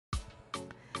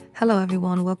Hello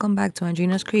everyone, welcome back to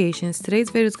Andrina's Creations. Today's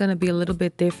video is going to be a little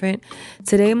bit different.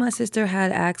 Today my sister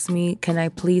had asked me, can I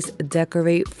please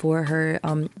decorate for her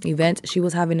event. She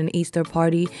was having an Easter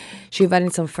party. She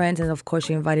invited some friends, and of course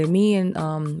she invited me and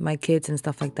my kids and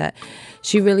stuff like that.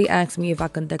 She really asked me if I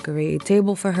can decorate a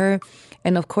table for her.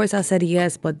 And of course I said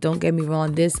yes, but don't get me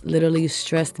wrong, this literally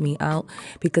stressed me out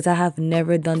because I have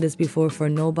never done this before for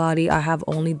nobody. I have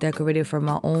only decorated for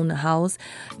my own house,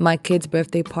 my kids'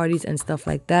 birthday parties and stuff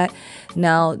like that.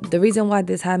 Now, the reason why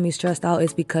this had me stressed out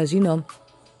is because,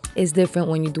 it's different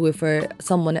when you do it for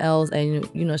someone else, and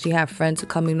she had friends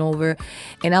coming over,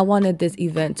 and I wanted this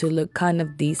event to look kind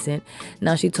of decent.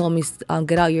 Now she told me,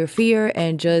 get out your fear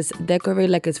and just decorate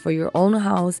like it's for your own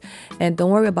house, and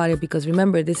don't worry about it, because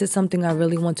remember, this is something I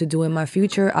really want to do in my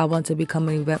future. I want to become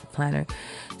an event planner.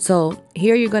 So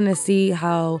here you're gonna see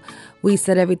how we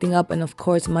set everything up, and of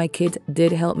course my kids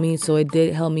did help me, so it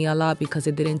did help me a lot because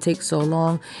it didn't take so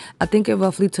long. I think it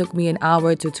roughly took me an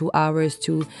hour to 2 hours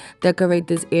to decorate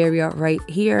this area right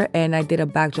here, and I did a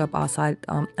backdrop outside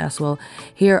as well.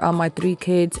 Here are my 3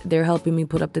 kids. They're helping me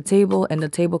put up the table and the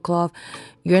tablecloth.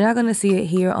 You're not gonna see it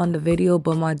here on the video,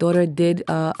 but my daughter did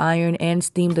iron and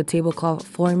steam the tablecloth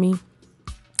for me.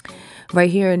 Right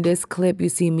here in this clip, you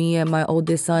see me and my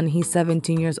oldest son. He's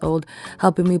 17 years old,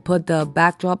 helping me put the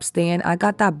backdrop stand. I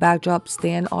got that backdrop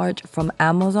stand arch from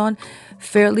Amazon,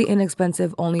 fairly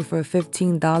inexpensive, only for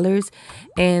 $15.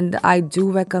 And I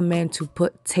do recommend to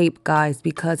put tape, guys,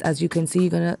 because as you can see, you're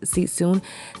gonna see soon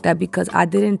that because I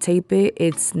didn't tape it,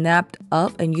 it snapped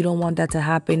up, and you don't want that to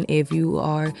happen if you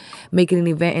are making an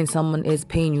event and someone is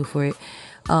paying you for it.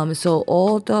 So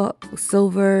all the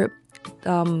silver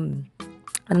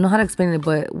I don't know how to explain it,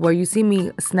 but where you see me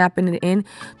snapping it in,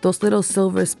 those little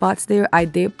silver spots there, I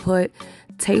did put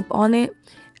tape on it.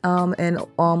 And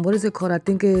what is it called? I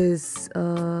think is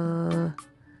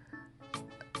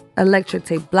electric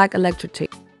tape, black electric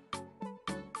tape.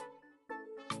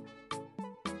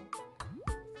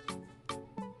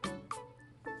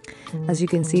 As you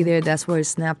can see there, that's where it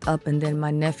snapped up, and then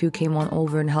my nephew came on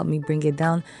over and helped me bring it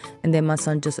down, and then my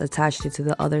son just attached it to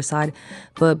the other side.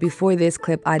 But before this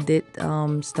clip, I did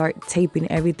start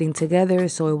taping everything together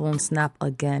so it won't snap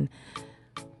again.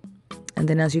 And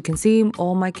then as you can see,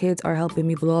 all my kids are helping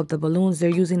me blow up the balloons. They're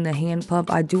using the hand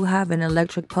pump. I do have an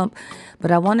electric pump,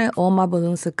 but I wanted all my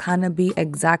balloons to kind of be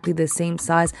exactly the same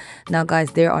size. Now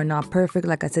guys, they are not perfect.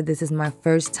 Like I said, this is my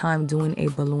first time doing a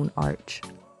balloon arch.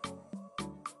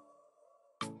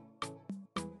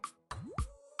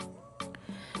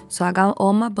 So I got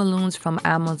all my balloons from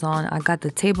Amazon. I got the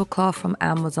tablecloth from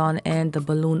Amazon and the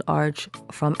balloon arch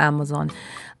from Amazon.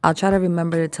 I'll try to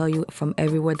remember to tell you from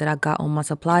everywhere that I got all my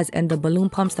supplies. And the balloon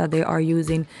pumps that they are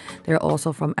using, they're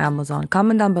also from Amazon.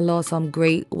 Comment down below some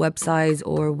great websites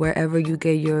or wherever you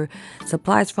get your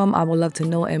supplies from. I would love to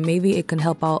know, and maybe it can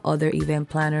help out other event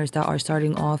planners that are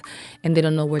starting off and they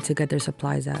don't know where to get their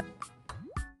supplies at.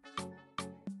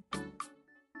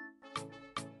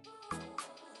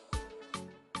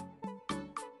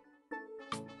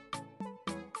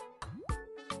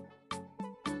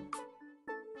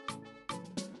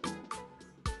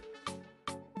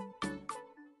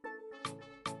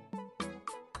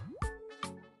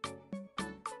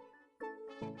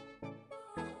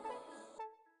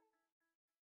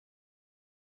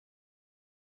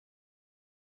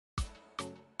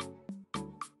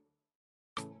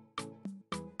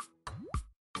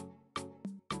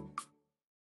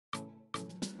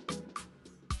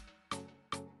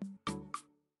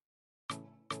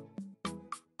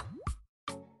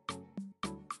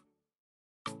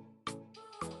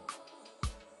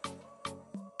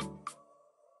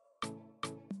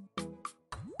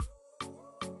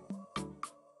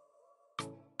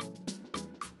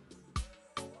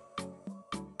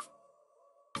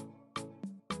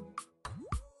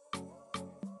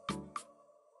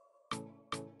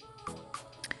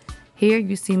 Here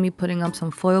you see me putting up some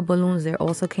foil balloons. They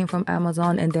also came from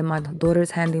Amazon, and then my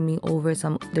daughter's handing me over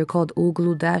some, they're called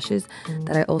glue dashes,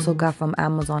 that I also got from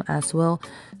Amazon as well.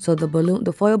 So the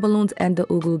foil balloons and the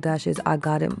glue dashes, I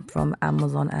got it from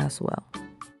Amazon as well.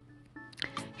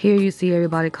 Here you see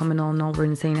everybody coming on over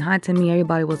and saying hi to me.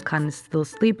 Everybody was kind of still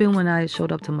sleeping when I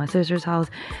showed up to my sister's house,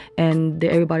 and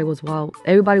everybody was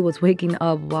waking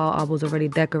up while I was already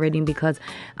decorating because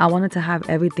I wanted to have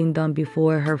everything done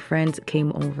before her friends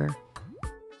came over.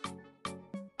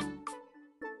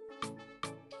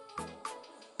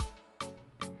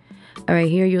 All right,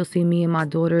 here you'll see me and my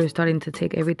daughter starting to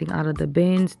take everything out of the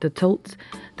bins, the totes,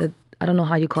 the I don't know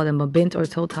how you call them, a bins or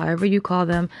totes, however you call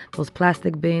them, those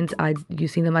plastic bins. You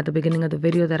seen them at the beginning of the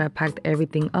video that I packed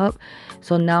everything up.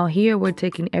 So now here we're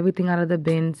taking everything out of the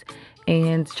bins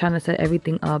and trying to set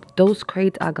everything up. Those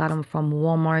crates, I got them from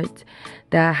Walmart.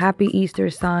 The Happy Easter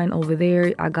sign over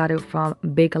there, I got it from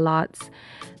Big Lots.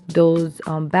 Those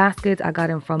baskets, I got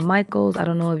them from Michael's. I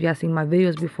don't know if y'all seen my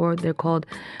videos before. They're called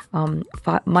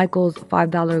Michael's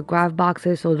 $5 grab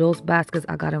boxes. So those baskets,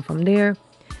 I got them from there.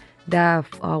 That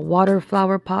water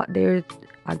flower pot there,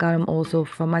 I got them also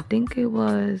from, I think it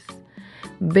was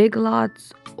Big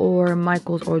Lots or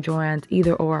Michael's or Joann's.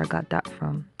 Either or I got that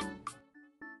from.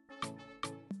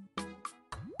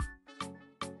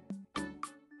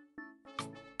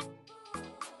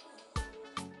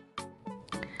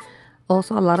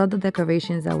 Also, a lot of the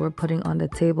decorations that we're putting on the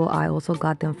table, I also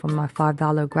got them from my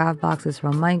 $5 grab boxes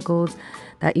from Michael's.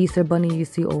 That Easter bunny you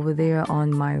see over there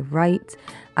on my right,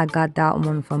 I got that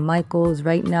one from Michael's.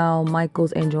 Right now,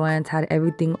 Michael's and Joann's had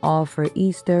everything off for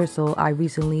Easter, so I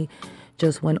recently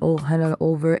just went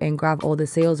over and grabbed all the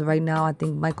sales. Right now, I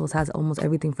think Michael's has almost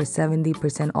everything for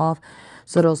 70% off.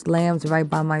 So those lambs right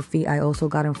by my feet, I also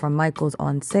got them from Michael's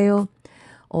on sale.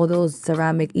 All those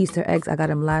ceramic Easter eggs, I got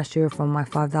them last year from my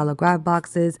 $5 grab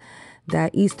boxes.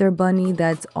 That Easter bunny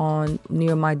that's on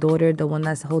near my daughter, the one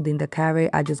that's holding the carrot,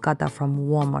 I just got that from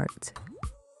Walmart.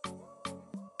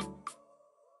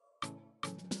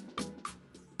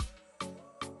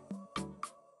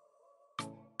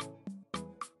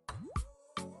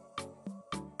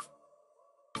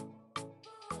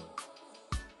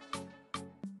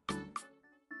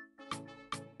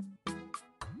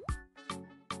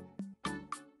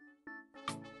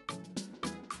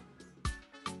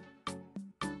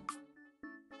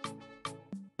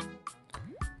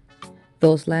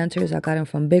 Those lanterns, I got them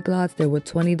from Big Lots. They were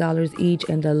 $20 each,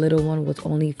 and the little one was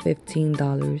only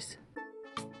 $15.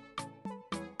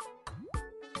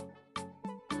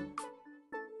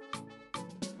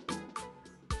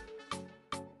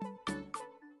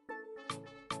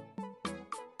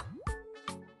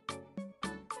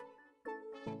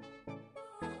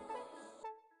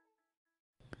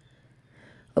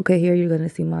 Okay, here you're gonna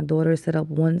see my daughter set up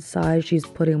one side. She's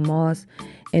putting moss,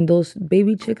 and those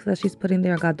baby chicks that she's putting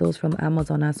there, I got those from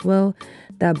Amazon as well.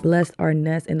 That blessed our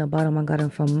nest in the bottom, I got them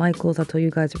from Michael's. I told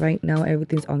you guys right now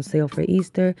everything's on sale for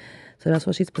Easter, so that's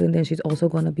what she's putting there. She's also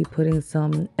gonna be putting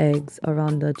some eggs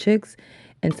around the chicks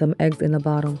and some eggs in the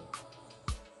bottom.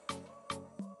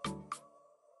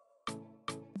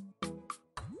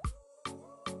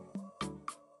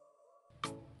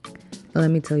 But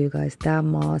let me tell you guys, that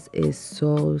moss is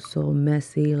so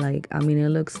messy. Like, I mean, it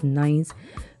looks nice,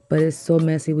 but it's so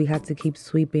messy. We had to keep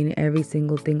sweeping every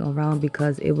single thing around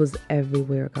because it was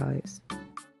everywhere, guys.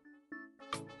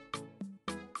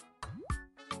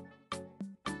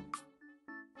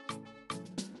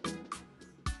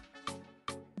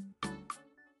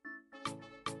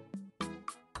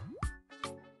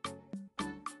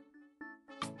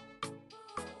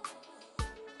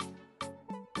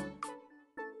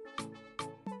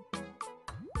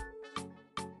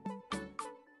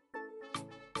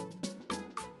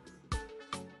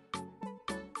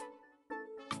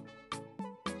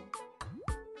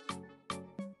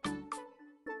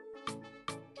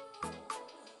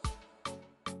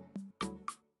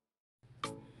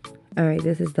 All right,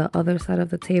 this is the other side of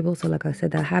the table. So like I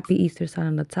said, that Happy Easter sign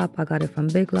on the top, I got it from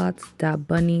Big Lots. That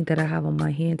bunny that I have on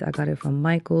my hand, I got it from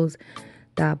Michael's.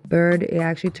 That bird, it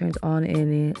actually turns on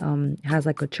and it has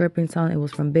like a chirping sound. It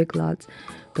was from Big Lots.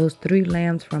 Those 3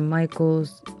 lamps from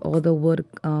Michael's. All the wood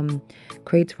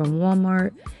crates from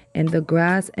Walmart. And the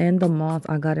grass and the moss,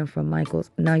 I got them from Michael's.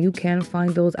 Now, you can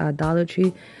find those at Dollar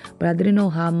Tree, but I didn't know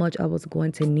how much I was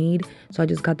going to need. So I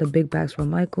just got the big bags from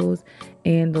Michael's.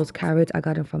 And those carrots, I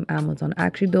got them from Amazon.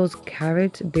 Actually, those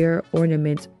carrots, they're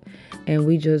ornaments. And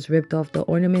we just ripped off the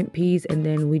ornament piece and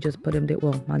then we just put them there.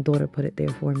 Well, my daughter put it there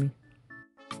for me.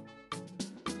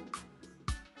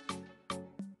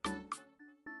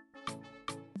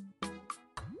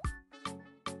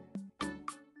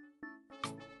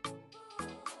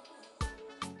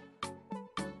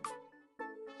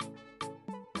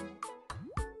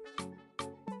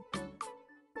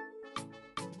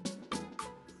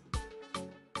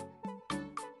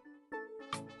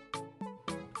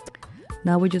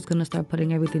 Now we're just going to start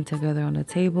putting everything together on the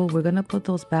table. We're going to put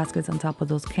those baskets on top of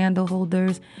those candle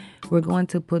holders. We're going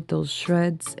to put those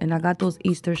shreds. And I got those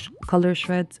Easter color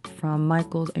shreds from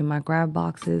Michael's in my grab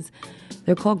boxes.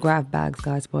 They're called grab bags,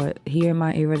 guys. But here in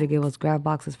my area, they give us grab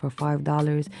boxes for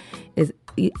 $5.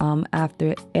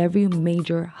 after every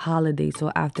major holiday.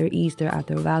 So after Easter,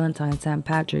 after Valentine's, St.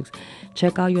 Patrick's,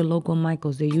 check out your local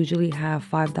Michaels. They usually have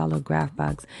 $5 graph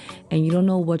bags, and you don't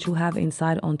know what you have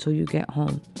inside until you get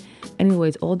home.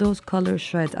 Anyways, all those color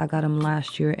shreds, I got them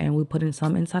last year, and we put in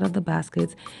some inside of the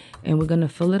baskets, and we're gonna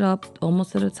fill it up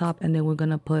almost to the top, and then we're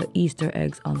gonna put Easter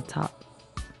eggs on top.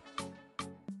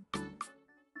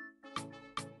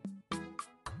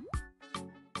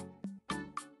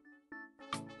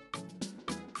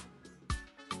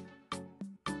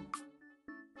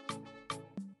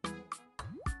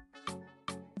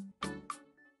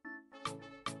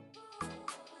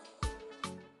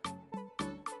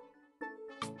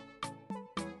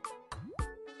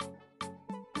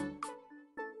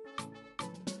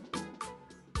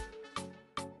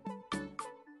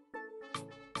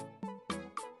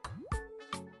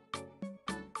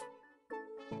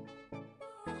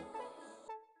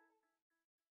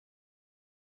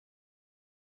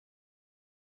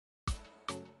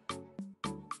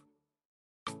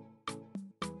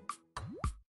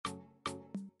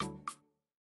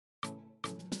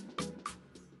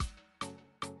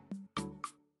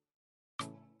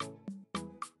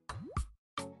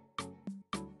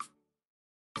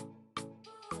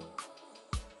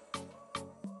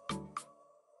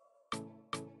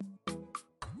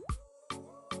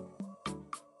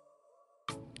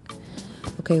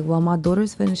 Okay, while my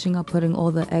daughter's finishing up putting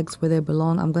all the eggs where they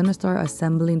belong, I'm gonna start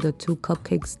assembling the two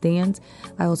cupcake stands.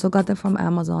 I also got them from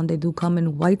Amazon. They do come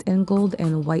in white and gold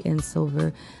and white and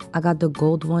silver. I got the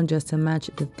gold one just to match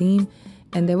the theme,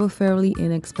 and they were fairly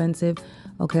inexpensive.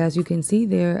 Okay, as you can see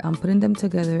there, I'm putting them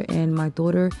together, and my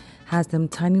daughter has them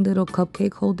tiny little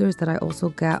cupcake holders that I also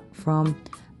got from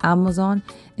Amazon,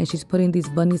 and she's putting these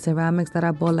bunny ceramics that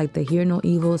I bought, like the hear no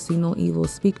evil, see no evil,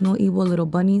 speak no evil little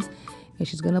bunnies, and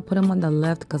she's gonna put them on the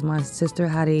left because my sister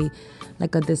had a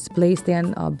display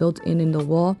stand built in the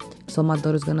wall, so my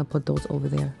daughter's gonna put those over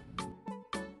there.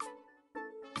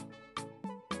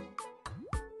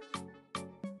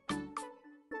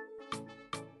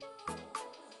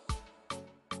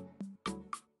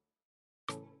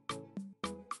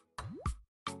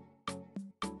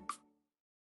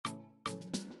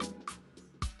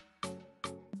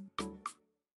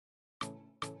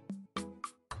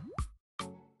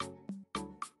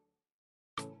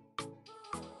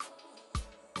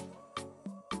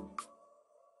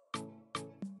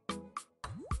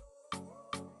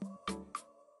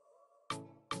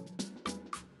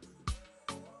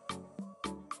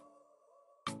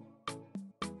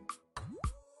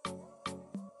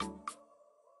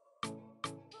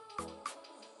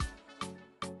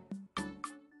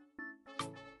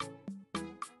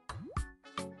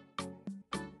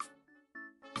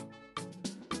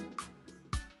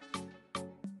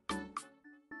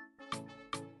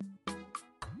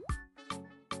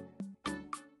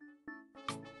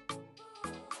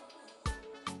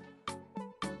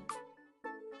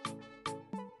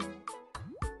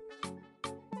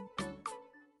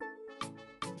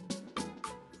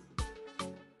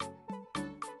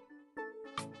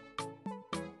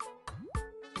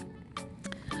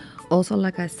 Also,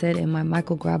 like I said in my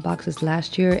micro grab boxes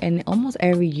last year, and almost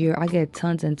every year, I get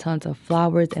tons and tons of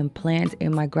flowers and plants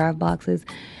in my grab boxes.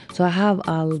 So I have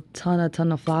a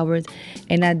ton of flowers,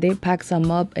 and I did pack some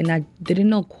up, and I didn't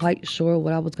know quite sure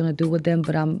what I was gonna do with them,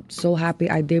 but I'm so happy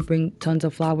I did bring tons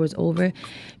of flowers over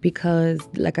because,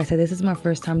 like I said, this is my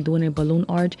first time doing a balloon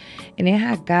arch, and it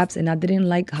had gaps, and I didn't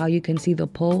like how you can see the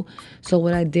pole. So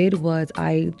what I did was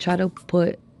I tried to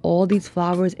put all these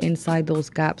flowers inside those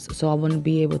gaps so I wouldn't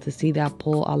be able to see that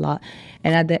pole a lot.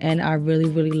 And at the end, I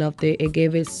really loved it. It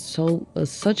gave it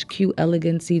such cute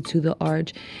elegancy to the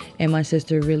arch, and my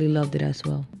sister really loved it as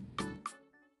well.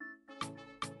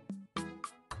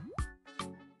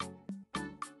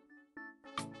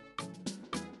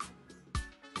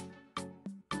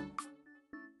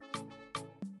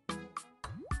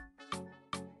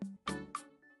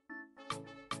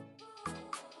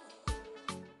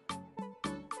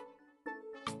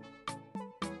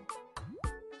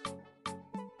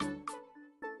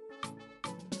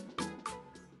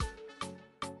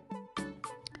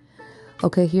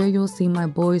 Okay, here you'll see my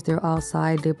boys. They're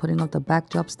outside. They're putting up the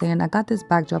backdrop stand. I got this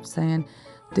backdrop stand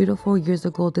 3 to 4 years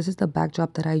ago. This is the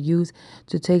backdrop that I use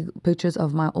to take pictures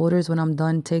of my orders. When I'm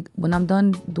done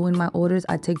doing my orders,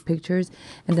 I take pictures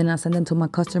and then I send them to my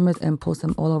customers and post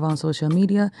them all around social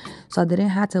media. So I didn't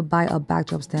have to buy a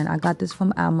backdrop stand. I got this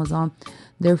from Amazon.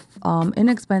 They're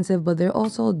inexpensive, but they're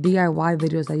also DIY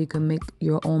videos that you can make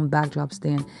your own backdrop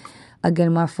stand.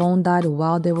 Again, my phone died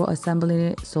while they were assembling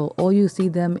it, so all you see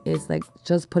them is like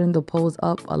just putting the poles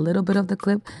up, a little bit of the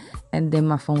clip, and then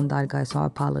my phone died, guys, so I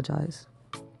apologize.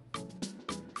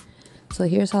 So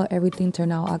here's how everything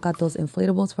turned out. I got those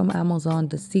inflatables from Amazon,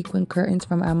 the sequin curtains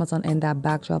from Amazon, and that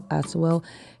backdrop as well.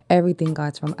 Everything,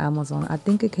 guys, from Amazon. I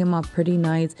think it came out pretty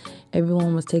nice.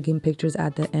 Everyone was taking pictures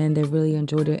at the end. They really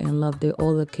enjoyed it and loved it.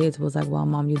 All the kids was like, wow,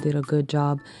 mom, you did a good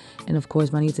job. And of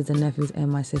course, my nieces and nephews and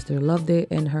my sister loved it,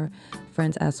 and her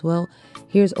friends as well.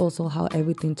 Here's also how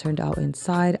everything turned out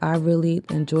inside. I really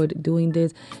enjoyed doing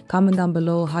this. Comment down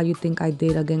below how you think I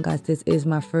did. Again, guys, this is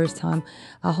my first time.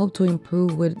 I hope to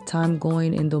improve with time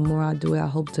going, and the more I do it, I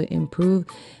hope to improve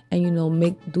and, you know,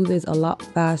 do this a lot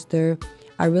faster.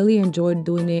 I really enjoyed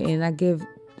doing it, and I give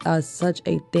such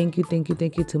a thank you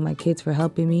to my kids for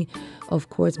helping me. Of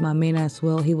course, my man as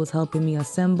well, he was helping me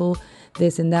assemble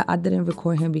this and that. I didn't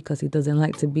record him because he doesn't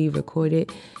like to be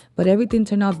recorded, but everything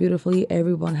turned out beautifully.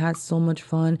 Everyone had so much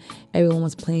fun. Everyone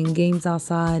was playing games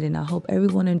outside, and I hope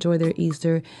everyone enjoyed their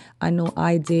Easter. I know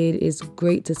I did. It's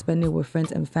great to spend it with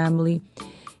friends and family.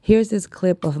 Here's this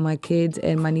clip of my kids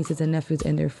and my nieces and nephews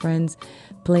and their friends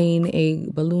playing a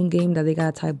balloon game that they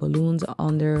gotta tie balloons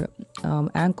on their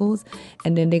ankles,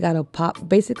 and then they gotta pop.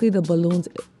 Basically, the balloons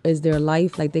is their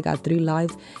life. Like, they got 3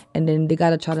 lives, and then they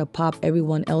gotta try to pop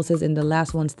everyone else's, and the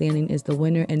last one standing is the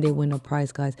winner, and they win a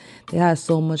prize, guys. They had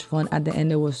so much fun. At the end,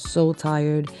 they were so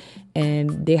tired,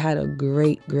 and they had a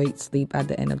great sleep at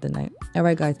the end of the night. All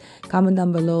right, guys, comment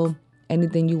down below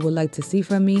anything you would like to see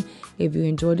from me. If you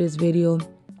enjoyed this video,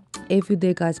 if you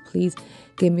did, guys, please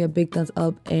give me a big thumbs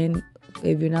up, and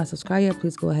if you're not subscribed yet,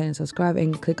 please go ahead and subscribe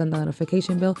and click on the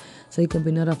notification bell so you can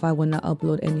be notified when I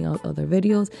upload any other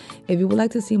videos. If you would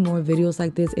like to see more videos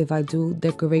like this, if I do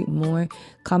decorate more,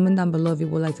 comment down below if you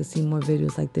would like to see more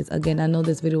videos like this. Again, I know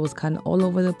this video was kind of all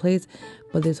over the place,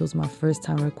 but this was my first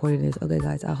time recording this. Okay,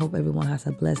 guys, I hope everyone has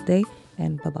a blessed day,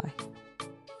 and bye-bye.